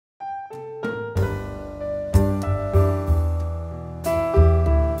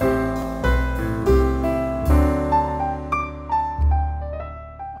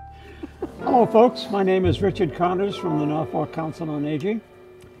folks, my name is Richard Connors from the Norfolk Council on Aging,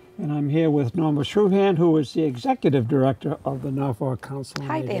 and I'm here with Norma Shrewhand, who is the Executive Director of the Norfolk Council on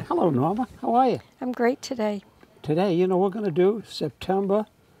Hi Aging. there. Hello, Norma. How are you? I'm great today. Today, you know, we're going to do September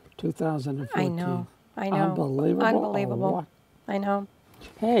 2014. I know. Unbelievable. Unbelievable. Or what? I know.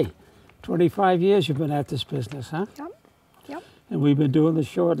 Hey, 25 years you've been at this business, huh? Yep. Yep. And we've been doing the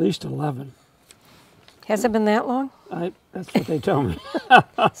show at least 11. Has it been that long? That's what they tell me.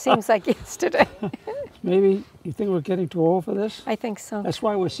 Seems like yesterday. Maybe you think we're getting too old for this? I think so. That's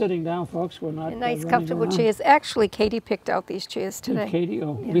why we're sitting down, folks. We're not Nice, running comfortable around. chairs. Actually, Katie picked out these chairs Hey, today. Katie,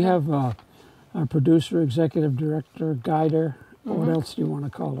 oh, Yeah. we have our producer, executive director, guider. What else do you want to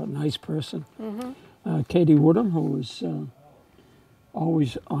call it? Nice person. Katie Woodham, who is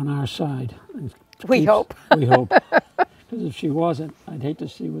always on our side. And We hope. We hope. Because if she wasn't, I'd hate to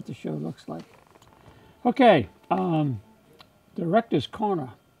see what the show looks like. Okay, Director's Corner.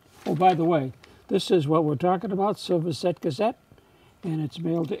 Oh, by the way, this is what we're talking about, Silverset Gazette, and it's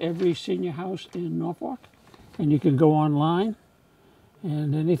mailed to every senior house in Norfolk. And you can go online.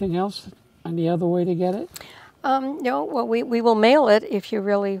 And anything else? Any other way to get it? No, well, we will mail it if you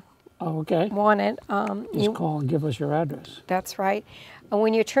really Oh, okay. want it. Just call and give us your address. That's right. And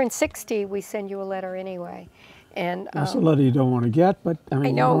when you turn 60, we send you a letter anyway. And That's a letter you don't want to get, but I mean,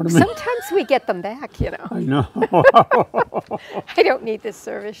 I know, you know what I mean? sometimes we get them back, you know. I know. I don't need this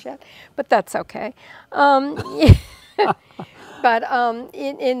service yet, but that's okay. But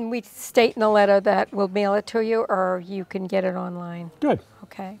we state in the letter that we'll mail it to you, or you can get it online. Good.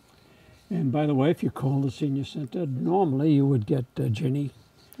 Okay. And by the way, if you call the senior center, normally you would get Ginny,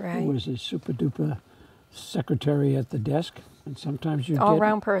 Right. who is a super duper secretary at the desk, and sometimes you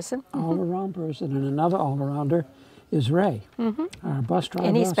All-around person. all-around person, and another all-arounder is Ray, our bus driver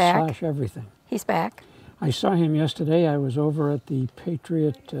And he's back. slash everything. He's back. I saw him yesterday. I was over at the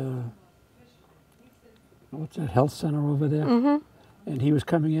Patriot, what's that, health center over there? And he was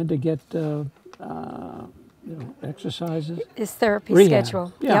coming in to get, exercises. His therapy Rehab.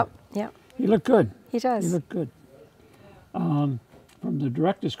 schedule. Yeah. Yep. Yep. He looked good. He does. He looked good. From the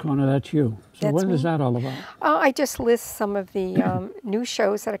Director's Corner, that's you. So That's what is me. that all about? I just list some of the new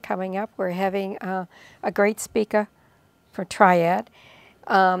shows that are coming up. We're having a great speaker for Triad.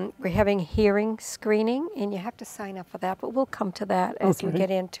 We're having hearing screening, and you have to sign up for that, but we'll come to that as we Okay.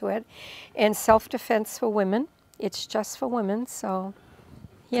 get into it. And self-defense for women. It's just for women, so,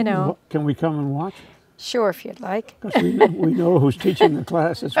 you know, Can we come and watch? sure if you'd like. Because we know who's teaching the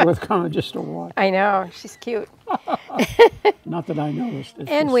class. It's worth coming just to watch. I know, she's cute. Not that I know. It's And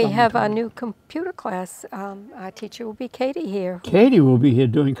just we someone have told a me. new computer class. Our teacher will be Katie here. Katie will be here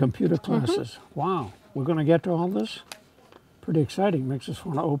doing computer classes. Wow. We're going to get to all this? Pretty exciting. Makes us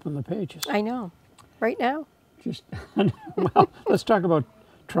want to open the pages. I know, right now. Just well, let's talk about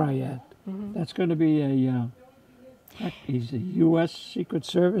Triad. That's going to be he's a U.S. Secret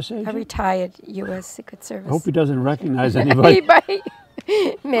Service agent. A retired U.S. Secret Service. I hope he doesn't recognize He anybody. might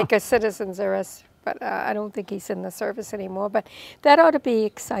make a citizen's arrest, but I don't think he's in the service anymore. But that ought to be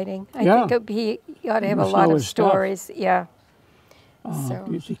exciting. I Yeah. think he ought to have a must lot know of his stuff. stories. Yeah. So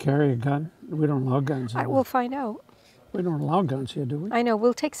Does he carry a gun? We don't allow guns. Here. we'll find out. We don't allow guns here, do we? I know.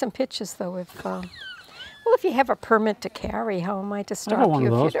 We'll take some pictures though. If you have a permit to carry, how am I to I stop got one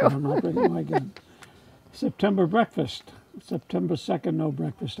you of those, if you but do? I'm not bringing my gun. September breakfast. September 2nd, no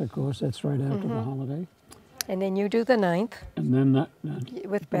breakfast, of course. That's right after the holiday. And then you do the 9th And then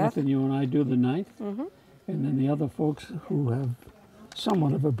with Beth. and you and I do the 9th. And then the other folks who have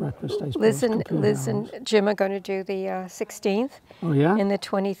somewhat of a breakfast, I suppose. Liz computer and hours. Jim are going to do the 16th. Oh, yeah? And the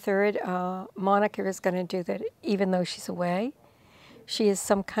 23rd, Monica is going to do that even though she's away. She has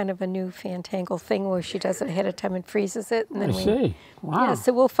some kind of a new fantangled thing where she does it ahead of time and freezes it. And then I see. Wow. Yeah,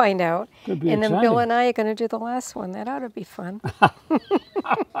 so we'll find out. Could be and then Bill exciting. and I are going to do the last one. That ought to be fun.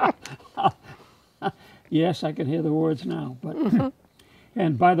 Yes, I can hear the words now. But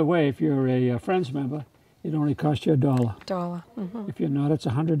and by the way, if you're a Friends member, it only costs you $1. $1. If you're not, it's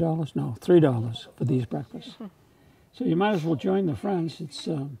 $100. No, $3 for these breakfasts. So you might as well join the Friends. It's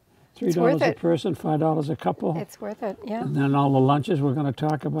 $3 worth a it. person, $5 a couple. It's worth it, yeah. And then all the lunches we're going to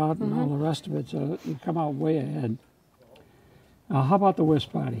talk about and all the rest of it. So you come out way ahead. How about the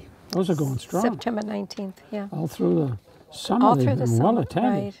whist party? Those are going strong. September 19th, yeah. All through the summer, All they've through the been well summer,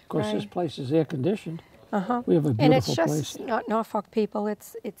 attended. right, Of course, this right. place is air conditioned. Uh-huh. We have a And it's beautiful just place. not Norfolk people,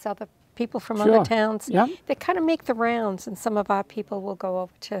 it's other people from Sure. other towns. Yep. They kind of make the rounds, and some of our people will go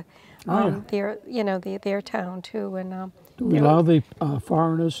over to Oh, their town too. And Do we allow the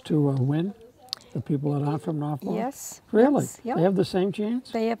foreigners to win? The people that aren't from Norfolk? yes. Really? yes, yep. They have the same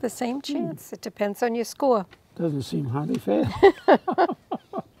chance? They have the same chance. It depends on your score. Doesn't seem hardly fair.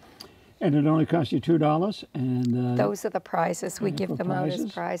 And it only costs you $2, and Those are the prizes. We and give for them out as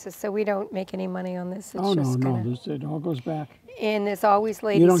prizes? prizes. So we don't make any money on this. It's Oh, no, just no, kinda, it all goes back. And there's always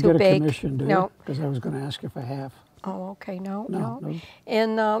ladies You don't who get a bake. commission, do you? No. Because I was going to ask if I have. Oh, okay. No, No, no. no.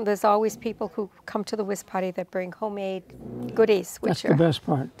 And there's always people who come to the whist party that bring homemade goodies. That's Which the best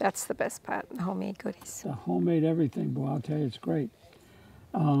part. That's the best part, the homemade goodies. The homemade everything, boy, I'll tell you, it's great.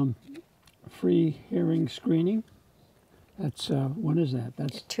 Free hearing screening. That's, when is that?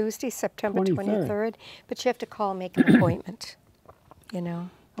 That's Tuesday, September 23rd. 23rd. But you have to call and make an appointment, you know.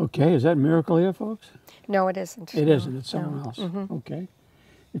 okay. Is that Miracle here, folks? No, it isn't. It no, isn't. It's someone no. else. Mm-hmm. Okay.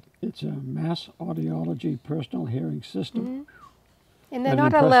 It's a mass audiology personal hearing system. Mm-hmm. And they're An not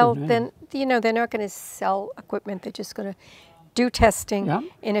impressive allowed, name. then, you know, they're not going to sell equipment. They're just going to do testing. Yeah.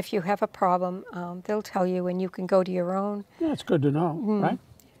 And if you have a problem, they'll tell you and you can go to your own. Yeah, it's good to know, Mm-hmm. right?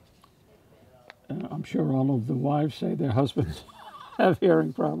 I'm sure all of the wives say their husbands have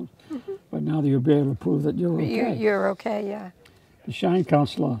hearing problems, but now that you'll be able to prove that you're okay. You're okay, yeah. The Shine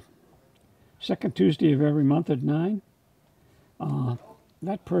Counselor, second Tuesday of every month at 9.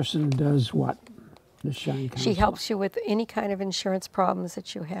 That person does what? The Shine Counselor. She helps you with any kind of insurance problems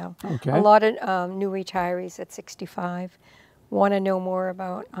that you have. Okay. A lot of new retirees at 65 want to know more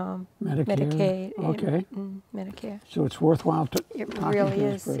about Medicare. Medicaid Okay. and Medicare. So it's worthwhile to It talking really to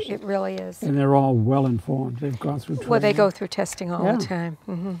this is. person. It really is. And they're all well informed. They've gone through training. Well, they go through testing all Yeah. the time.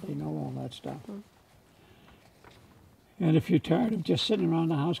 Hmm. They know all that stuff. And if you're tired of just sitting around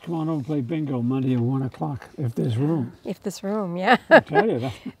the house, come on over and play bingo Monday at 1 o'clock if there's room. If there's room, yeah. I tell you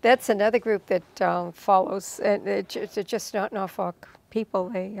that. That's another group that follows. They're just not Norfolk people.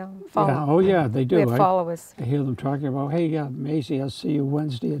 They follow. Yeah, oh yeah, they do. We have I followers. hear them talking about, hey, yeah, Maisie, I'll see you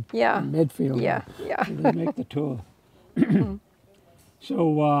Wednesday at Yeah. Medfield. Yeah, yeah. So they make the tour.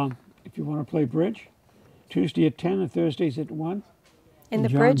 So if you want to play bridge, Tuesday at 10 and Thursdays at 1. And the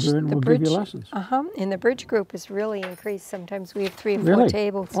John bridge, Byrne the will bridge, give you lessons. And the bridge group has really increased. Sometimes we have 3 or 4 Really?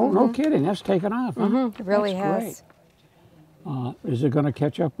 tables. Oh, no kidding. That's taken off, huh? It really That's has. great. Is it going to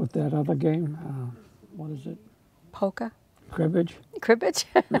catch up with that other game? What is it? Polka, Cribbage? cribbage.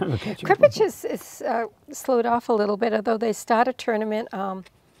 It'll catch up with Cribbage is slowed off a little bit, although they start a tournament.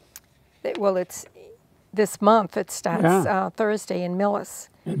 Well, it's this month. It starts Yeah. Thursday in Millis.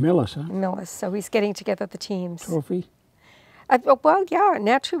 At Millis, huh? Millis. So he's getting together the teams. Trophy? Well, yeah.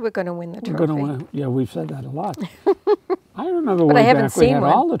 Naturally, we're going to win the We're trophy. going to win. Yeah, we've said that a lot. I remember But way I haven't back we seen had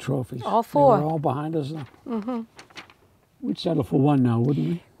one. all the trophies. All 4. They were all behind us. We'd settle for one now, wouldn't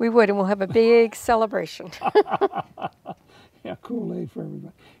we? We would, and we'll have a big celebration. Yeah, Kool-Aid for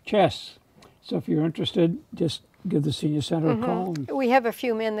everybody. Chess. So if you're interested, just give the senior center a call. And We have a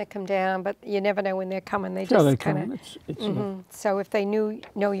few men that come down, but you never know when they're coming. They sure, just they kind come. of. It's So if they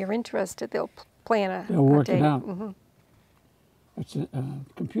know you're interested, they'll plan a they'll work date. it out. It's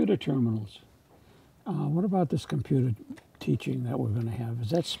computer terminals. What about this computer teaching that we're going to have?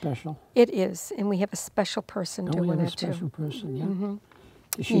 Is that special? It is, and we have a special person Don't we doing have a it too. special person? Yeah.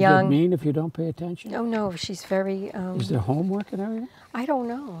 Does she Young. get mean if you don't pay attention? Oh no, she's very. Is there homework and everything? I don't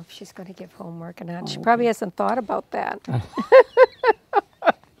know if she's going to give homework or not. She okay. probably hasn't thought about that.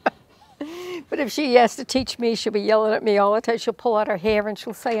 But if she has to teach me, she'll be yelling at me all the time. She'll pull out her hair and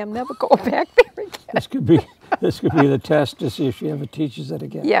she'll say, "I'm never going back there again." This could be the test to see if she ever teaches it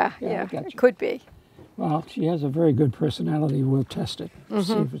again. Yeah, I yeah, got it you. could be. Well, she has a very good personality. We'll test it,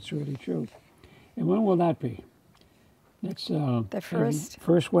 see if it's really true. And when will that be? That's The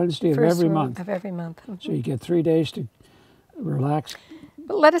first Wednesday of First every one month. Of every month. So you get 3 days to relax.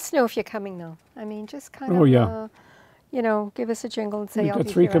 But let us know if you're coming, though. I mean, just kind Oh, of, yeah. give us a jingle and say, We've "I'll got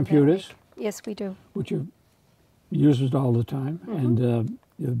be 3 here on that computers, week." Yes, we do. which are used all the time, and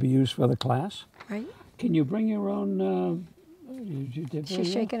they'll be used for the class. Right? Can you bring your own? You did She's very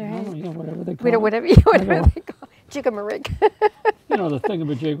well. shaking her I don't head. know, yeah, whatever they call We don't it. whatever know. they call it. Jigamarig. You know, the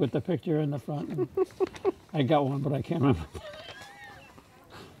thingamajig with the picture in the front. And I got one, but I can't remember.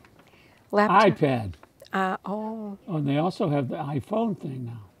 Laptop. iPad. Oh, Oh, and they also have the iPhone thing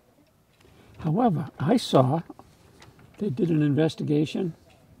now. However, I saw they did an investigation,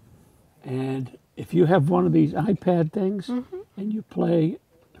 and if you have one of these iPad things and you play,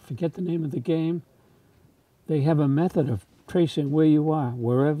 I forget the name of the game, they have a method of tracing where you are,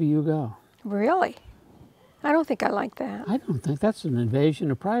 wherever you go. really? I don't think I like that. I don't think that's an invasion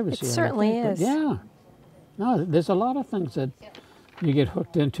of privacy. It I certainly think, but is. yeah. No, there's a lot of things that you get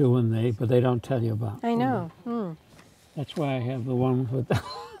hooked into but they don't tell you about. I know. That's why I have the one with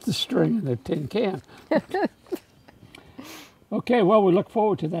the string and the tin can. Okay, well, we look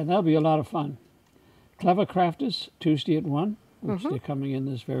forward to that. That'll be a lot of fun. Clever Crafters, Tuesday at 1, which they're coming in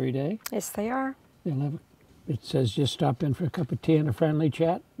this very day. Yes, they are. They'll have it says just stop in for a cup of tea and a friendly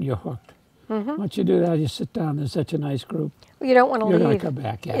chat, you're hooked. Mm-hmm. Once you do that, you sit down. There's such a nice group. Well, you don't want to You're leave. going to come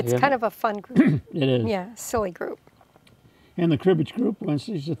back. Yeah, It's kind of a fun group. It is. Yeah, silly group. And the cribbage group,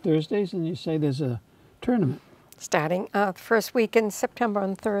 Wednesdays to Thursdays, and you say there's a tournament. Starting first week in September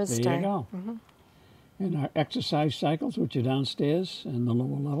on Thursday. There you go. And our exercise cycles, which are downstairs in the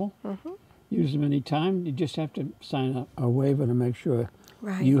lower level. Use them anytime. You just have to sign a waiver to make sure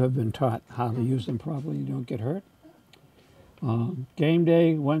Right. you have been taught how to use them properly. You don't get hurt. Game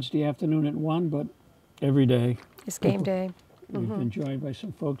day, Wednesday afternoon at 1, but every day. It's game day. We've been joined by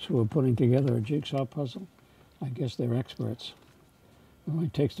some folks who are putting together a jigsaw puzzle. I guess they're experts. It only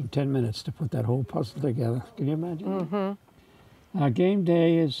takes them 10 minutes to put that whole puzzle together. Can you imagine? Game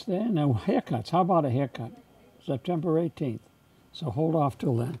day is then. Now, haircuts. How about a haircut? September 18th. So hold off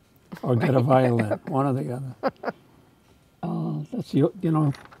till then. Or get a violin, one or the other. That's you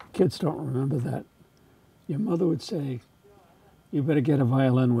know, kids don't remember that. Your mother would say, you better get a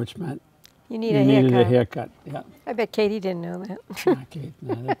violin, which meant You need you a needed haircut. a haircut. Yeah. I bet Katie didn't know that. Nah, Kate,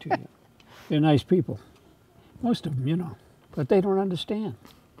 no, they're too young. They're nice people. Most of them, you know. But they don't understand.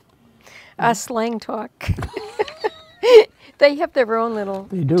 Our slang talk. They have their own little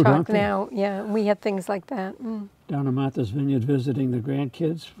They do, talk don't they? now. Yeah, we have things like that. Down in Martha's Vineyard visiting the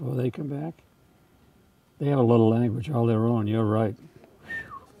grandkids before they come back. They have a little language all their own, you're right.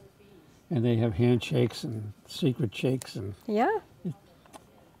 And they have handshakes and secret shakes, and Yeah.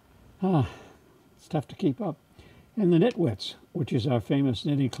 it's tough to keep up. And the Knitwits, which is our famous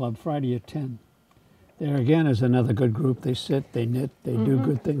knitting club, Friday at 10. There again is another good group. They sit, they knit, they do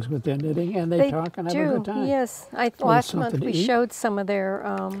good things with their knitting, and they talk and have a good time. Yes. Well, Last month something to we eat. showed some of their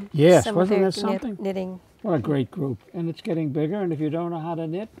Yes, some of wasn't their that something? knitting. What a great group. And it's getting bigger, and if you don't know how to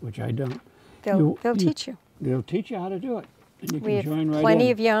knit, which I don't, They'll teach you. they'll teach you how to do it. And you We can have join right plenty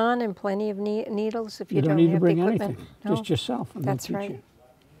in. of yarn and plenty of needles if you, You don't need to have bring the equipment. anything, No. just yourself, and That's they'll teach right. you.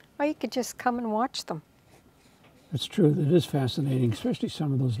 Or you could just come and watch them. It's true. It is fascinating, especially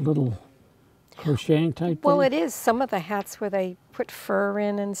some of those little crocheting type Well, things. it is. Some of the hats where they put fur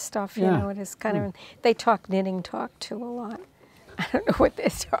in and stuff, you Yeah. know, it is kind of, they talk knitting talk too a lot. I don't know what they're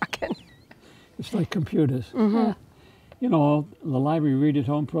talking. It's like computers. Yeah. You know, the Library Read at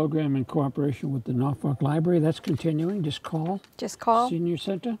Home program in cooperation with the Norfolk Library, that's continuing. Just call Just call. Senior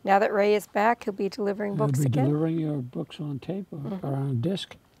Center. Now that Ray is back, he'll be delivering They'll books be again. delivering your books on tape or on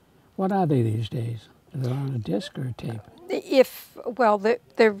disc. What are they these days? Are they on a disc or a tape? Well,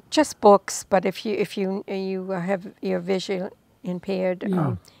 they're just books, but if you have your vision impaired,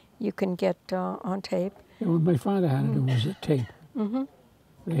 Yeah. you can get on tape. Yeah, what my father had to do was a tape.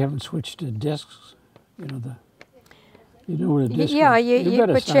 They haven't switched to discs. You know you know what a disc Yeah, is.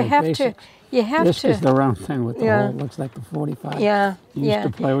 better but you start have basics. to. You have Disc to. is the round thing with the Yeah. hole. Looks like the 45. Yeah, You yeah.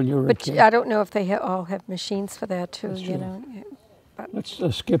 used to play when you were a But kid. I don't know if they all have machines for that too. That's You true. know. Let's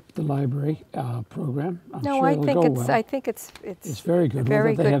skip the library program. I'm No, sure I it'll think go it's. well. I think it's. It's very good. a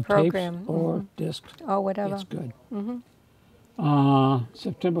very Whether they good have program. tapes or discs, or whatever. it's good.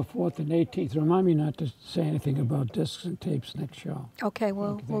 September 4th and 18th. Remind me not to say anything about discs and tapes next show. Okay,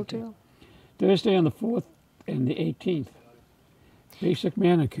 we'll thank you. do. Thursday on the 4th and the 18th. Basic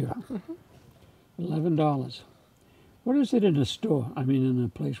manicure. $11. What is it in a store? I mean, in a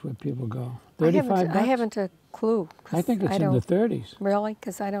place where people go. 35 bucks? I haven't a clue. 'cause I think it's I in don't, the 30s. Really,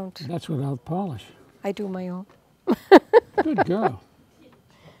 because I don't. That's without polish. I do my own. Good girl.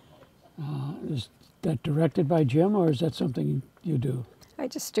 Is that directed by Jim, or is that something you do? I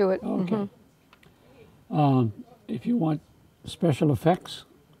just do it. Okay. If you want special effects,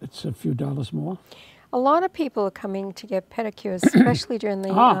 it's a few dollars more. A lot of people are coming to get pedicures, especially during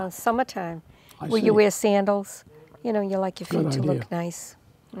the summertime, I where see. you wear sandals. You know, you like your feet Good to idea. look nice.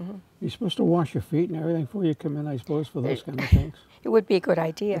 You're supposed to wash your feet and everything before you come in, I suppose, for those kind of things. It would be a good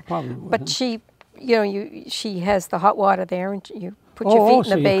idea. Probably would. But huh? she has the hot water there, and you put Oh, your feet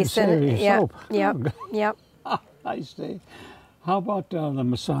so in you the can basin. save your Yeah, soap. yep, Oh, good. yep. I see. How about the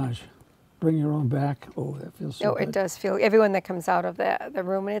massage? Bring your own back. Oh, that feels so Oh, good. it does feel. Everyone that comes out of the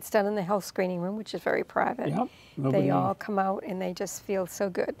room, and it's done in the health screening room, which is very private. Yep. They all come out, and they just feel so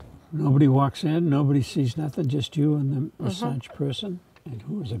good. Nobody walks in. Nobody sees nothing. Just you and the massage person, and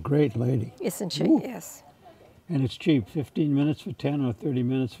who is a great lady. Isn't she? Ooh. Yes. And it's cheap. 15 minutes for 10 or 30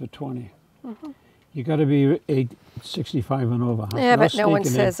 minutes for 20. You got to be 65 and over. Huh? Yeah, but no one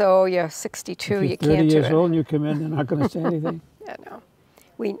sneaking in. says, "Oh, you're 62, If you you're 30 can't do years it." old and you come in, they're not going to say anything. Yeah, no.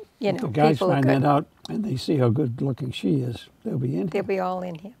 We, If the guys people are find good. that out and they see how good looking she is, they'll be in They'll here. be all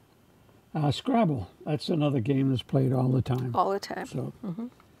in here Scrabble. That's another game that's played all the time. all the time. So,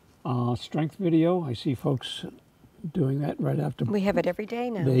 strength video. I see folks doing that right after We have it every day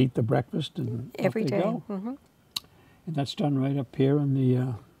now. they eat the breakfast and off Every they day. go. Mm-hmm. And that's done right up here in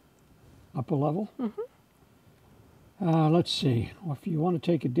the upper level. Let's see. Well, if you want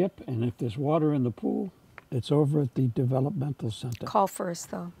to take a dip, and if there's water in the pool, it's over at the developmental center. Call first,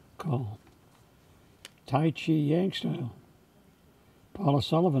 though. Call. Tai Chi Yang style. Paula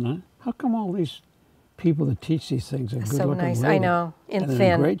Sullivan, huh? How come all these people that teach these things are good So looking nice. ladies? I know. And And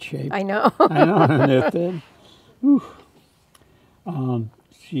thin. in great shape. I know. I know, and they're thin. Whew.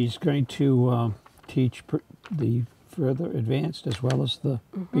 She's going to teach the further advanced as well as the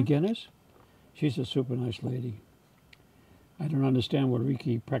beginners. She's a super nice lady. I don't understand what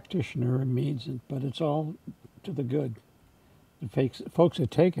Reiki practitioner means, but it's all to the good. The folks that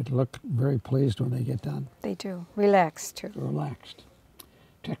take it look very pleased when they get done. They do. Relaxed, too. Relaxed.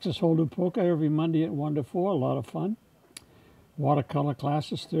 Texas Hold'em Poker every Monday at 1 to 4, a lot of fun. Watercolor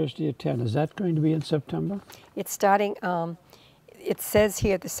classes Thursday at 10. Is that going to be in September? It's starting, it says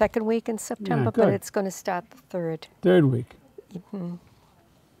here the second week in September, but good. it's going to start the third. Third week.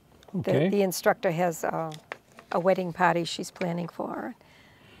 Okay. The instructor has a wedding party she's planning for her.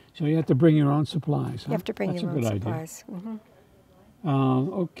 So you have to bring your own supplies, huh? You have to bring That's your a own good supplies. Mhm.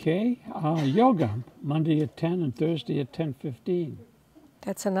 Okay. Yoga, Monday at 10 and Thursday at 10:15.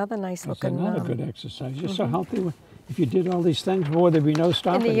 That's another nice That's looking. another good exercise. You're so healthy. If you did all these things, boy, there'd be no And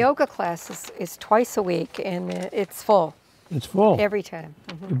stopping. the yoga class is twice a week, and it's full It's full. every time.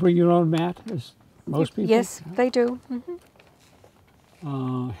 You bring your own mat, as most people? Yes, they do.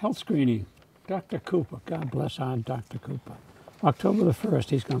 Health screening, Dr. Cooper. God bless our Dr. Cooper. October the 1st,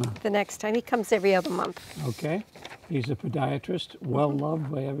 he's going to, The next time he comes every other month, okay. He's a pediatrist, well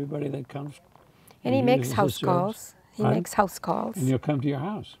loved by everybody that comes. and he uses makes his house service. calls. He Pardon? makes house calls. And he'll come to your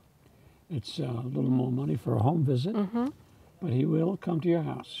house. It's a little more money for a home visit, but he will come to your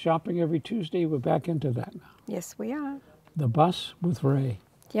house. Shopping every Tuesday, we're back into that now. Yes, we are. The bus with Ray.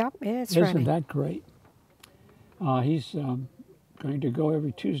 Yep, it's Isn't ready. that great? He's going to go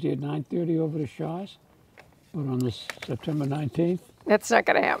every Tuesday at 9:30 over to Shaw's, but on this September 19th, That's not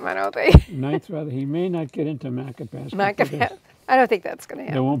going to happen, I don't think. 9th rather, he may not get into Market Basket. Not gonna because happen. I don't think that's going to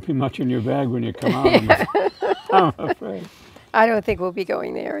there happen. won't be much in your bag when you come out, I'm afraid. I don't think we'll be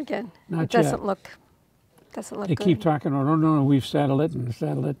going there again. Not It doesn't yet. look. Doesn't look They good. keep talking, oh, no, we've settled it and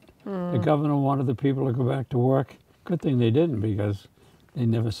settled it. The governor wanted the people to go back to work. Good thing they didn't, because they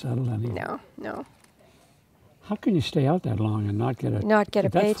never settled anything. No. How can you stay out that long and not get a Not get a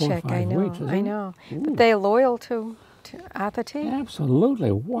that's 4 or paycheck. 5 I know. weeks, isn't I it? know. Ooh. But they're loyal to Arthur T.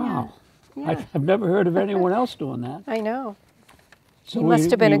 Absolutely. Wow. Yeah. I've never heard of anyone else doing that. I know. So He must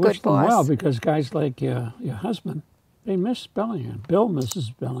have been we a good wish them well, boss. because guys like your husband, they miss Bellingham. Bill misses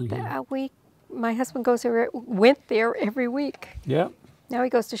Bellingham. My husband went there every week. Yep. Now he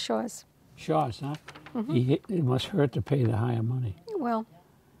goes to Shaw's. Shaw's, huh? Mm-hmm. It must hurt to pay the higher money. Well,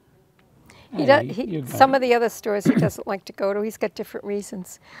 Hey, you got some it. of the other stores he doesn't like to go to. He's got different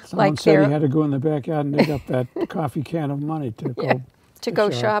reasons. Someone like said their- he had to go in the backyard and dig up that coffee can of money to Yeah, go to go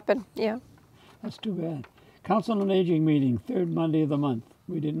Shaw's. shopping. Yeah. That's too bad. Council on Aging meeting, third Monday of the month.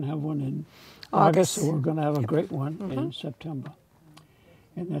 We didn't have one in August, August. so we're going to have a great one in September.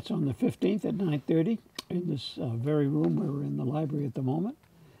 And that's on the 15th at 9:30 in this very room where we're in the library at the moment.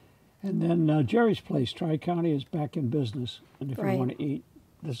 And then Jerry's Place, Tri-County, is back in business. And if Right. you want to eat,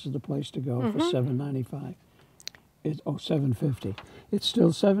 this is the place to go for $7.95. It's $7.50. It's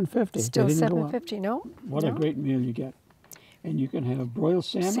still $7.50. They Still didn't go up. $7.50. No. What a no. great meal you get. And you can have broiled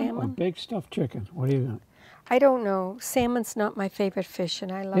salmon or Salmon. baked stuffed chicken. What do you got? I don't know. Salmon's not my favorite fish,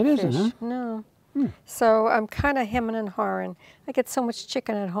 and I love It fish. isn't, huh? No. So I'm kind of hemming and hawing. I get so much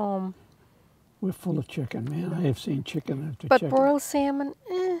chicken at home. We're full of chicken, man. I have seen chicken after But chicken. broiled salmon,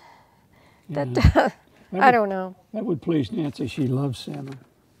 Yeah. that I don't know. That would please Nancy. She loves salmon.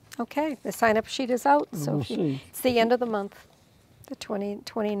 Okay, the sign-up sheet is out. So we'll if you- see. it's the end of the month, the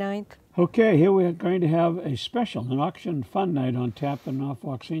 29th. Okay, here we're going to have a special, an auction fun night on tap in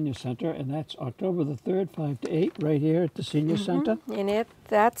Norfolk Senior Center, and that's October the 3rd, 5 to 8, right here at the Senior Center. And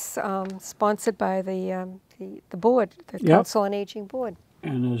that's sponsored by the board, the Yep. Council on Aging Board.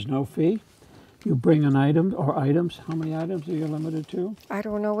 And there's no fee. You bring an item or items. How many items are you limited to? I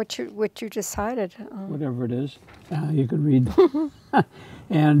don't know what you decided. Whatever it is. You can read.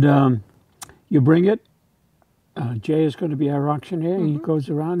 And you bring it. Jay is going to be our auctioneer. He goes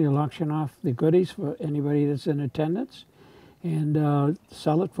around, he'll auction off the goodies for anybody that's in attendance and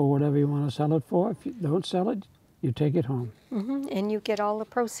sell it for whatever you want to sell it for. If you don't sell it, you take it home. And you get all the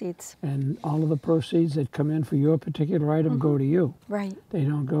proceeds. And all of the proceeds that come in for your particular item go to you. Right. They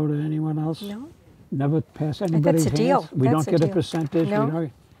don't go to anyone else. No? Never pass anybody's a deal. hands. We That's don't a get a deal. percentage. No.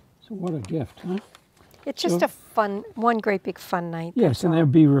 So what a gift, huh? It's just So- a fun, one great big fun night. Yes, that's and all. there'll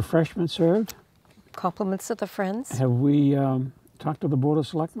be refreshments served. Compliments of the friends Have we talked to the Board of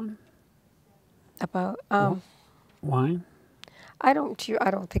Selectmen? about. Wine? I don't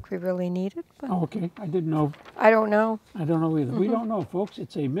think we really need it, but Oh, okay. I didn't know. I don't know. I don't know either. We don't know, folks.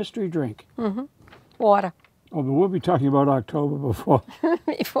 It's a mystery drink. Water Oh, but we'll be talking about October before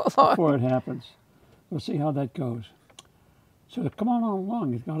before long. before it happens. We'll see how that goes. So come on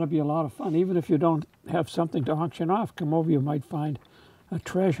along. It's got to be a lot of fun. Even if you don't have something to auction off, come over. You might find a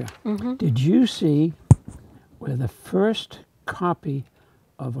treasure. Did you see where the first copy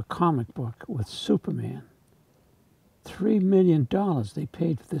of a comic book with Superman, $3 million they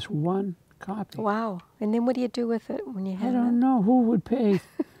paid for this one copy? Wow. And then what do you do with it when you I have don't know who would pay.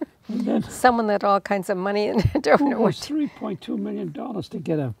 And then someone that all kinds of money and don't who know was what? $3.2 million to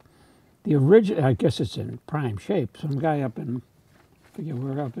get the original? I guess it's in prime shape. Some guy up in, I forget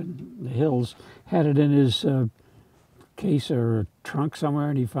where, up in the hills, had it in his case or trunk somewhere,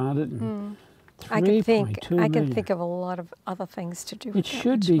 and he found it. And I can $3.2 I can million. think of a lot of other things to do. It with that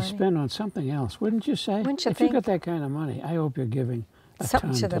should much be money. spent on something else, wouldn't you say? Wouldn't you if you think? got that kind of money, I hope you're giving a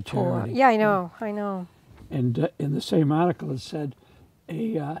Something ton to the poor. charity. Yeah, I know. I know. And in the same article, it said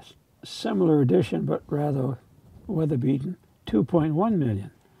a similar edition, but rather weather-beaten, 2.1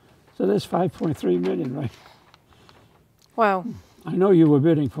 million. So there's 5.3 million, right? Wow. I know you were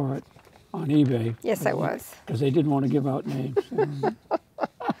bidding for it on eBay. Yes, I was. Because they didn't want to give out names.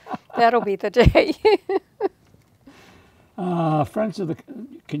 That'll be the day. Friends of the,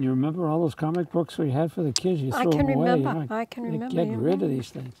 can you remember all those comic books we had for the kids? You I threw can them away. remember. I can remember, Get yeah. rid of these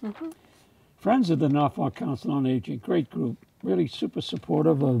things. Friends of the Norfolk Council on Aging, great group. Really super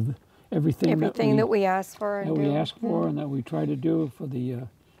supportive of everything, Everything that we ask for and that do. we ask for and that we try to do for the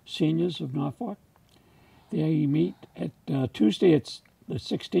seniors of Norfolk. They meet at Tuesday, it's the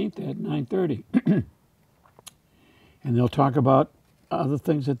 16th at 9:30. And they'll talk about other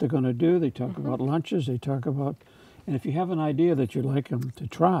things that they're going to do. They talk about lunches. They talk about, and if you have an idea that you'd like them to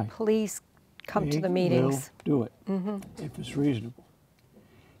try, Please come to they the meetings. will do it if it's reasonable.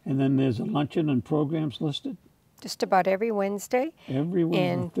 And then there's a luncheon and programs listed. Just about every Wednesday. Every one,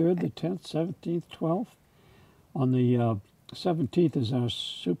 And- the 3rd, the 10th, 17th, 12th. On the 17th is our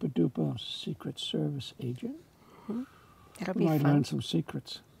super duper Secret Service agent. It'll We be might fun. learn some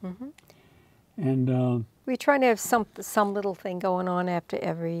secrets. And We're trying to have some little thing going on after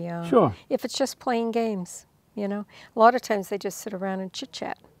every. sure, If it's just playing games, you know. A lot of times they just sit around and chit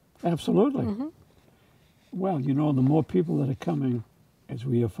chat. absolutely. Well, you know, the more people that are coming, as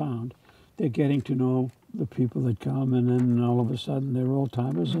we have found, they're getting to know the people that come, and then all of a sudden they're old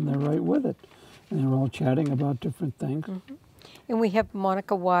timers and they're right with it. And they're all chatting about different things. And we have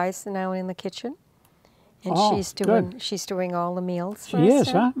Monica Wise now in the kitchen, and Oh, she's doing all the meals. She for us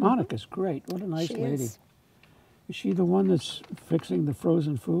is, now. huh? Monica's great. What a nice She lady. is. Is she the one that's fixing the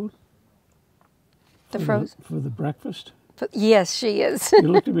frozen food? The for frozen. for the breakfast? But yes, she is. You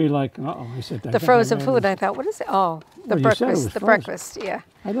looked at me like, uh-oh. I said, The frozen food. I thought, what is it? Oh, the Well, you said it breakfast. was The frozen. breakfast. Yeah.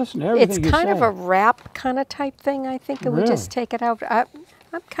 I listened to everything It's you kind of said. a wrap kind of type thing, I think, and we just Really? take it out.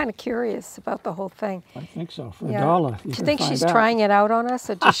 I'm kind of curious about the whole thing. I think so. For Yeah. $1. You Do you can think find she's out. trying it out on us,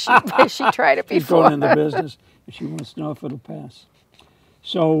 or does she tried it She's before? going in the business, and she wants to know if it'll pass.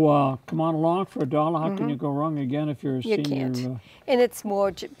 So come on along for $1. How can you go wrong again if you're a You senior? can't. And it's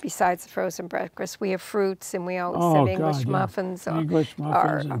more besides the frozen breakfast. We have fruits, and we always Oh, have God, English yeah. muffins, or, English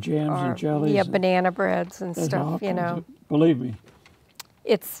muffins and jams and jellies. Yeah, and banana breads and there's all stuff. You kinds know, of- believe me,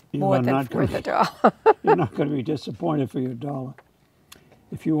 it's You more are than not gonna worth be- a dollar. you're not going to be disappointed for your $1.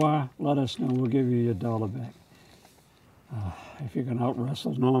 If you are, let us know. We'll give you your $1 back. If you can out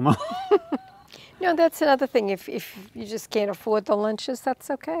wrestle Norma, No, that's another thing. If you just can't afford the lunches, that's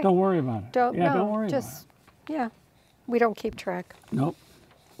okay. don't worry about it. Don't yeah, no, don't worry just yeah. We don't keep track. about it. Nope.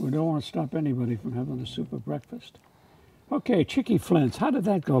 We don't want to stop anybody from having a super breakfast. Okay, Chicky Flynn's. How did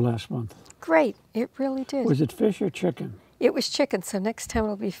that go last month? Great, it really did. Was it fish or chicken? It was chicken, so next time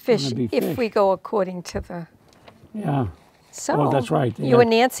it'll be fish be if fish. we go according to the. Yeah. So that's right, they You had- and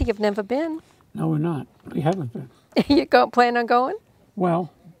Nancy have never been. No, we're not. We haven't been. You plan on going?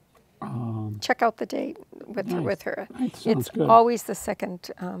 Well, Check out the date with Nice. with her. Nice, sounds It's good. always the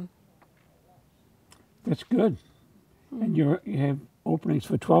second. that's good. Mm-hmm. And you have openings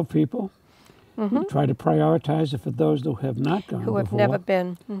for 12 people. You try to prioritize it for those who have not gone Who have before. never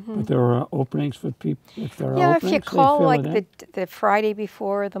been. Mhm. But there are openings for people. If there are Yeah, if openings, you they call fill like it in. the Friday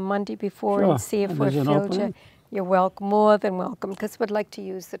before, or the Monday before, Sure, and see if and we're there's an filled, opening. you're welcome, more than welcome, because we'd like to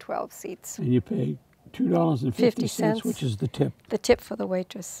use the 12 seats. And you pay $2.50, 50 cents. which is the tip. The tip for the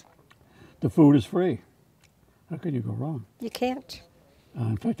waitress. The food is free. How can you go wrong? You can't.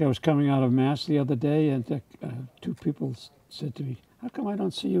 In fact, I was coming out of Mass the other day, and two people said to me, "How come I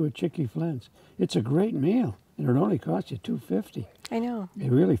don't see you at Chicky Flynn's? It's a great meal, and it only costs you $2.50." I know. They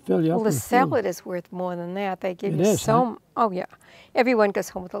really fill you up Well, the with salad food. is worth more than that. They give It you is, so. huh? Oh yeah, everyone goes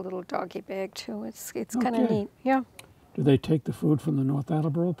home with a little doggy bag too. It's kind of Okay. neat. Yeah. Do they take the food from the North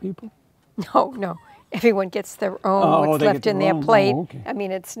Attleboro people? No, no. Everyone gets their own. Oh, what's they get left in their their own. Oh, plate. okay. I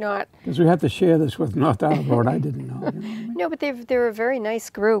mean, it's not. Because we have to share this with North Attleboro, and I didn't know. You know what I mean? No, but they're a very nice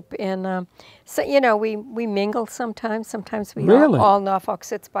group, and so we mingle sometimes. Sometimes we Really? all Norfolk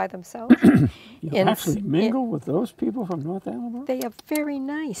sits by themselves. You And actually mingle with those people from North Attleboro? They are very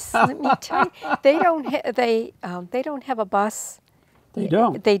nice. Let me tell you, they don't have a bus. They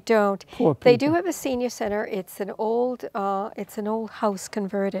don't. They don't. Poor They do people. have a senior center. It's an old house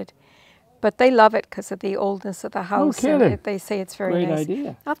converted, but they love it because of the oldness of the house. And kidding. they say it's very Great nice. idea.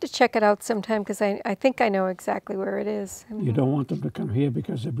 I'll have to check it out sometime because I think I know exactly where it is. You don't want them to come here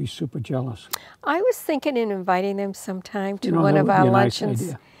because they'd be super jealous. I was thinking in inviting them sometime to You know, one that of would our be a nice luncheons.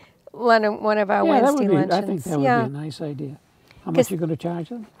 idea. One of our Yeah, that Wednesday would be, luncheons. I think that would yeah. be a nice idea. How 'Cause- much are you going to charge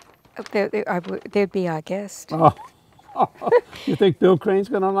them? They'd be our guest. Oh, you think Bill Crane's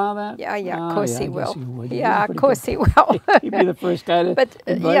going to allow that? Yeah, Oh, of course yeah, he I guess will. he would. He's Yeah, a of pretty course good- he will. He'd be the first guy to But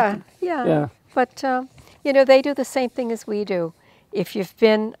invite yeah, them. yeah, Yeah. But they do the same thing as we do. If you've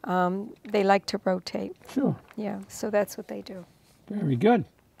been, they like to rotate. Sure. Yeah, so that's what they do. Very good.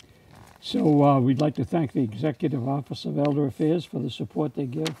 So we'd like to thank the Executive Office of Elder Affairs for the support they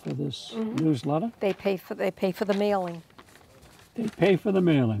give for this newsletter. They pay for the mailing. They pay for the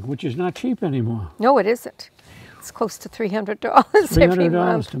mailing, which is not cheap anymore. No, it isn't. It's close to $300 every $300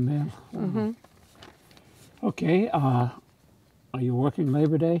 month. to mail. Okay. Are you working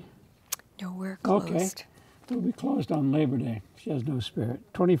Labor Day? No, we're Okay. closed. We'll be closed on Labor Day. She has no spirit.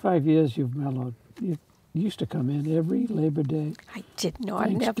 25 years you've mellowed. You used to come in every Labor Day. I did not.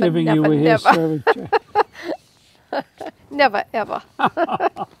 Thanksgiving Never, you were here never, serving church. never, ever.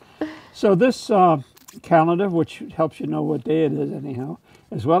 So this calendar, which helps you know what day it is anyhow,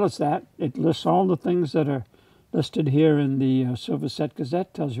 as well as that, it lists all the things that are listed here in the Silver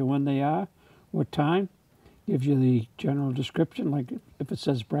Gazette, tells you when they are, what time, gives you the general description. Like if it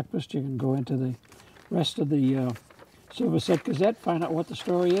says breakfast, you can go into the rest of the Silver Gazette, find out what the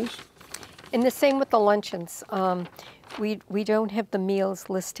story is. And the same with the luncheons. We don't have the meals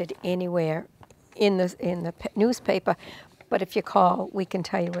listed anywhere in the newspaper, but if you call, we can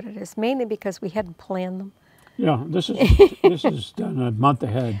tell you what it is. Mainly because we hadn't planned them. Yeah, this is done a month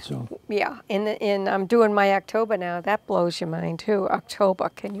ahead, so. Yeah, and I'm doing my October now. That blows your mind too. October,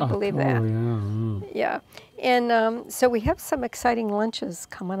 can you believe that? Oh, yeah. Yeah, and so we have some exciting lunches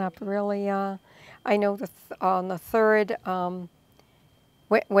coming up. Really, I know on the 3rd,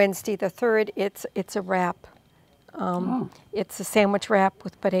 Wednesday the 3rd, it's a wrap. It's a sandwich wrap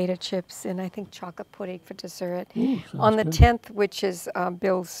with potato chips and I think chocolate pudding for dessert. Ooh, On the sounds good. 10th, which is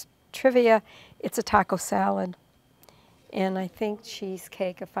Bill's trivia, it's a taco salad. And I think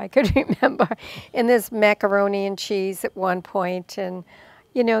cheesecake, if I could remember. And there's macaroni and cheese at one point. And,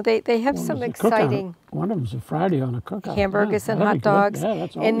 they have One some was a cookout. exciting One of them's a Friday on a cookout. hamburgers Yeah, and that'd hot be good. dogs. Yeah,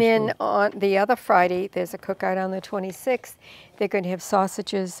 that's And always then good. on the other Friday, there's a cookout on the 26th. They're going to have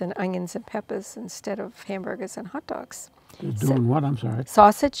sausages and onions and peppers instead of hamburgers and hot dogs. They're doing what? I'm sorry.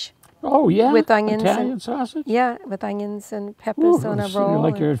 Sausage, Oh, yeah? with onions and- Italian sausage? yeah, with onions and peppers Ooh, on a so roll.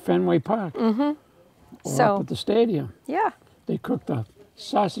 like and- you're at Fenway Park. Or So- up at the stadium. yeah. They cook the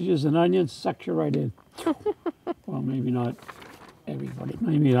sausages and onions, sucks you right in. Well, maybe not everybody.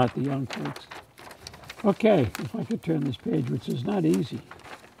 Maybe not the young folks. Okay, if I could turn this page, which is not easy.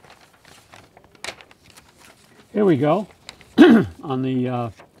 Here we go. On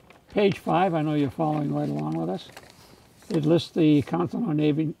the page 5, I know you're following right along with us. It lists the Council on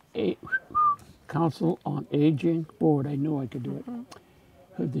Aging Board. I knew I could do it.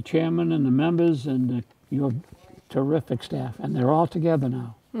 The chairman and the members and your terrific staff, and they're all together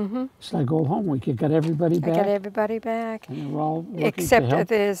now. It's like old home week. You got everybody I back, got everybody back. and they're all working to Except help.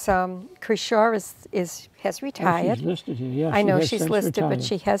 there's Chris Shaw has Oh, retired. she's listed here. Yeah, I she know has she's since listed, but retired.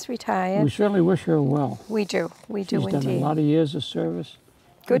 she has retired. We certainly wish her well. We do She's done indeed. a lot of years of service.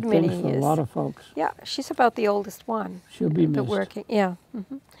 Good many things for years. a lot of folks. Yeah, she's about the oldest one. She'll be The missed. working, yeah.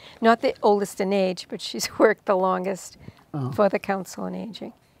 Not the oldest in age, but she's worked the longest Oh. for the Council on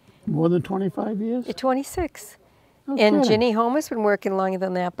Aging. More than 25 years? 26. No And kidding. Ginny Homer's been working longer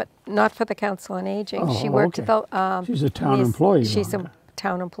than that, but not for the Council on Aging. Oh, She worked okay. at the. She's a town yes, employee She's longer. a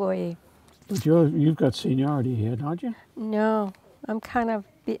town employee. But you've got seniority here, don't you? No,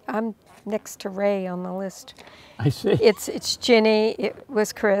 I'm next to Ray on the list. I see. It's Ginny, it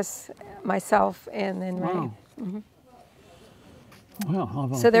was Chris, myself, and then Ray. Wow. Well, how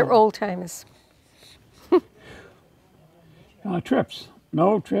about So they're that? old timers. Trips.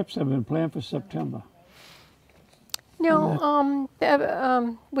 No trips have been planned for September. No,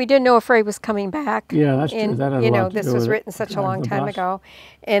 we didn't know if Ray was coming back. Yeah, that's true. And, That had a you know, lot to this do was with it. written such a Drive long the time bus. ago.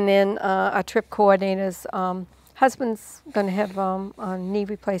 And then our trip coordinator's husband's going to have a knee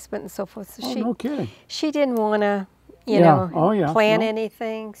replacement and so forth. So Oh, no kidding. she didn't want to, you Yeah. know, Oh, yeah. plan No.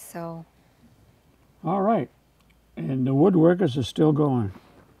 anything. So All right. And the woodworkers are still going.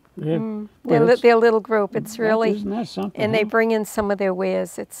 They're, well, their it's- little group, it's really, Isn't that something? and they huh? bring in some of their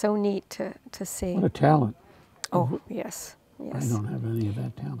wares. It's so neat to see. What a talent. Oh, yes, I yes. don't have any of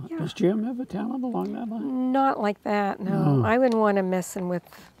that talent. Yeah. Does Jim have a talent along that line? Not like that, no. No. I wouldn't want to messing with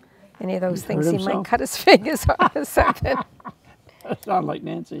any of those He'd things. hurt He might himself. cut his fingers off or something. That sounds like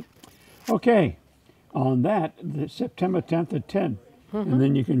Nancy. Okay. On that, the September 10th at 10. Mm-hmm. And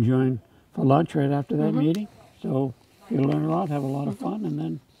then you can join for lunch right after that meeting. So you'll learn a lot, have a lot of Mm-hmm. fun, and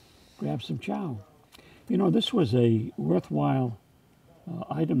then grab some chow. You know, this was a worthwhile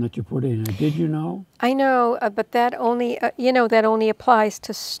item that you put in. Did you know? I know, but that only, you know, that only applies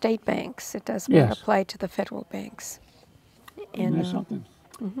to state banks. It does not Yes. apply to the federal banks. Isn't that uh, something?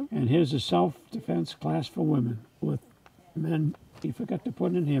 And here's a self-defense class for women with men. You forgot to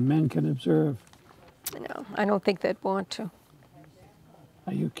put in here, men can observe. no, I don't think they'd want to.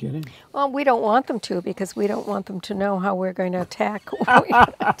 Are you kidding? Well, we don't want them to because we don't want them to know how we're going to attack.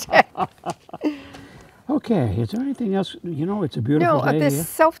 Okay, is there anything else? You know, it's a beautiful No, day this here.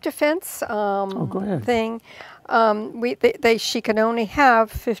 self-defense go ahead. thing, she can only have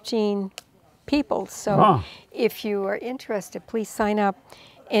 15 people. So Ah. if you are interested, please sign up.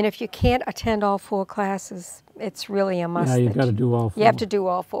 And if you can't attend all 4 classes, it's really a must. Yeah, you that got to do all 4. You have to do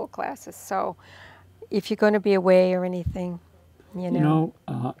all 4 classes. So if you're going to be away or anything, you know.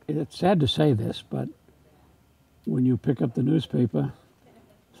 You know, it's sad to say this, but when you pick up the newspaper,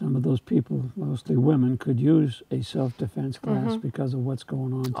 some of those people, mostly women, could use a self-defense class because of what's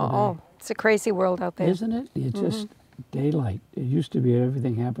going on today. Oh, it's a crazy world out there. Isn't it? It's just daylight. It used to be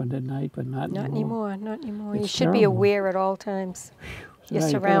everything happened at night, but not Not anymore. anymore, not anymore. You It's should be terrible. aware at all times. So Your yeah,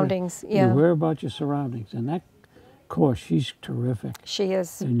 you gotta surroundings, be yeah. aware about your surroundings. And that course, she's terrific. She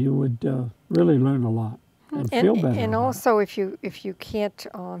is. And you would really learn a lot and feel better. And about it. also, if you can't,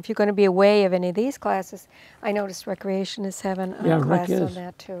 if you're going to be away of any of these classes, I noticed Recreation is having a Yeah, Rec class is. on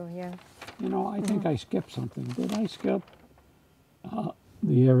that too. Yeah. You know, I think I skipped something. Did I skip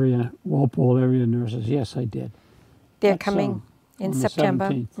the area, Walpole area nurses? Yes, I did. They're That's, coming in on the September.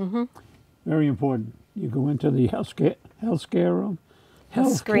 17th. Very important. You go into the health scare room,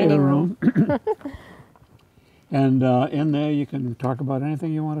 Screening healthcare room, and in there you can talk about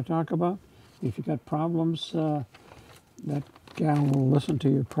anything you want to talk about. If you got problems, that gal will listen to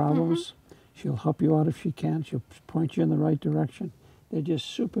your problems. She'll help you out if she can. She'll point you in the right direction. They're just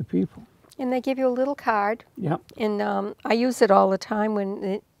super people. And they give you a little card, Yep. and I use it all the time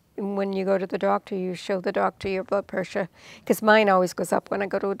when you go to the doctor. You show the doctor your blood pressure, because mine always goes up when I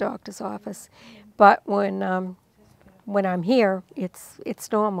go to a doctor's office. But when I'm here,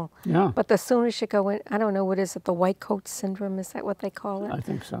 it's normal. Yeah. But the sooner you go in, I don't know, what is it, the white coat syndrome, is that what they call it? I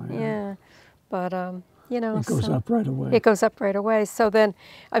think so. Yeah. Yeah. But, you know. It goes so up right away. It goes up right away. So then,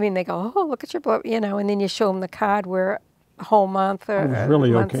 I mean, they go, oh, look at your blood, you know, and then you show them the card where a whole month or. I was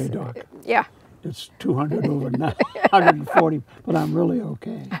really months- okay, Doc. Yeah. It's 200 over 140, but I'm really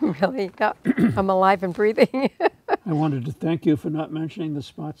okay. I'm really, yeah, I'm alive and breathing. I wanted to thank you for not mentioning the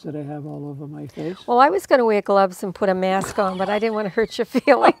spots that I have all over my face. Well, I was going to wear gloves and put a mask on, but I didn't want to hurt your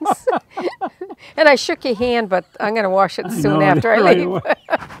feelings. And I shook your hand, but I'm going to wash it soon know, after I right leave. away.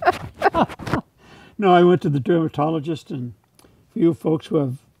 No, I went to the dermatologist, and for you folks who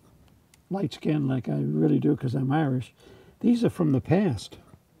have light skin like I really do because I'm Irish, these are from the past.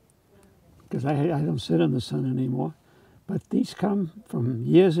 Because I don't sit in the sun anymore. But these come from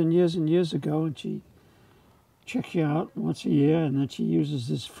years and years and years ago, and she checks you out once a year, and then she uses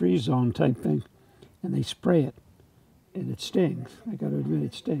this free zone type thing, and they spray it, and it stings. I got to admit,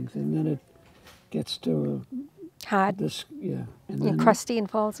 it stings, and then it gets to Hard this, yeah, and and crusty and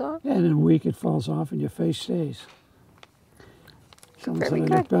falls off. and in a week it falls off, and your face stays. Someone Very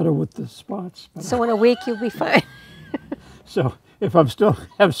said I look good. better with the spots, but So in a week, you'll be fine. so if I'm still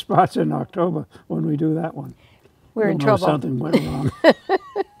have spots in October when we do that one, We're you'll in know trouble. something went wrong.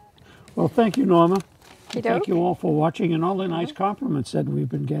 Well, thank you, Norma. And thank Okey-doke. you all for watching and all the nice compliments that we've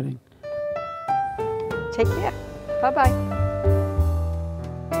been getting. Take care. Bye-bye.